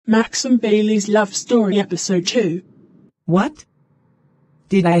Max and Bailey's Love Story Episode 2. What?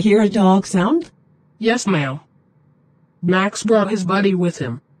 Did I hear a dog sound? Yes, ma'am. Max brought his buddy with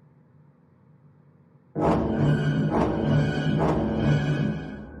him.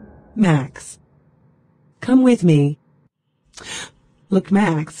 Max. Come with me. Look,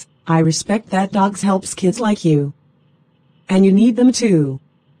 Max, I respect that dogs helps kids like you. And you need them too.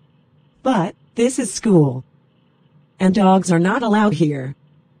 But this is school. And dogs are not allowed here.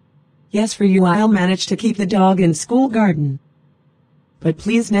 Yes, for you I'll manage to keep the dog in school garden. But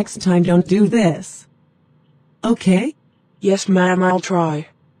please next time don't do this. Okay? Yes, ma'am, I'll try.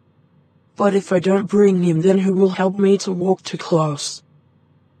 But if I don't bring him, then who will help me to walk to class?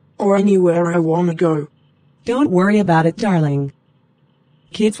 Or anywhere I want to go? Don't worry about it, darling.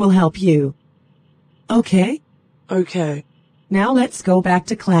 Kids will help you. Okay? Okay. Now let's go back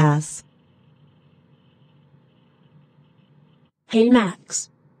to class. Hey, Max.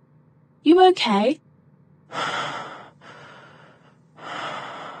 You okay?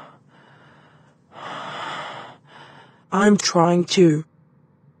 I'm trying to.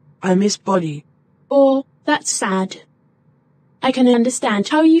 I miss Buddy. Oh, that's sad. I can understand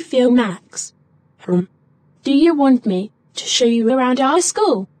how you feel, Max. Do you want me to show you around our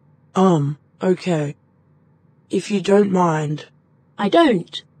school? Okay. If you don't mind. I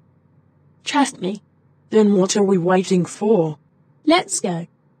don't. Trust me. Then what are we waiting for? Let's go.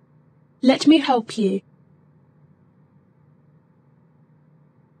 Let me help you.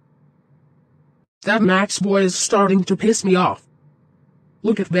 That Max boy is starting to piss me off.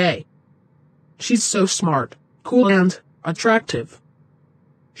 Look at Bay. She's so smart, cool, and attractive.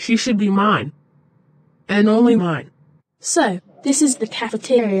 She should be mine. And only mine. So, this is the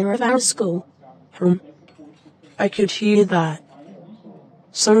cafeteria of our school. I could hear that.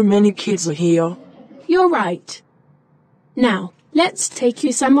 So many kids are here. You're right. Now, let's take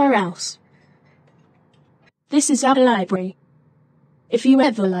you somewhere else. This is our library. If you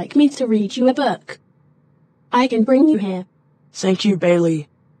ever like me to read you a book, I can bring you here. Thank you, Bailey.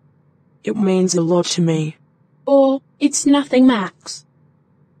 It means a lot to me. Or, it's nothing, Max.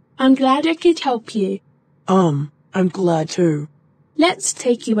 I'm glad I could help you. I'm glad too. Let's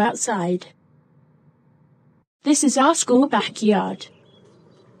take you outside. This is our school backyard.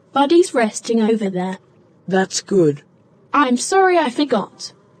 Buddy's resting over there. That's good. I'm sorry I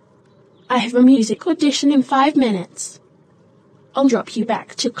forgot. I have a music audition in 5 minutes. I'll drop you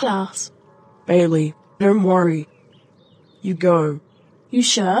back to class. Bailey, don't worry. You go. You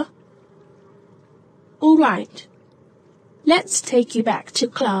sure? All right. Let's take you back to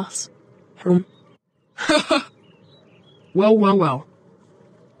class. Well.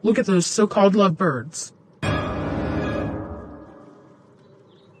 Look at those so-called lovebirds.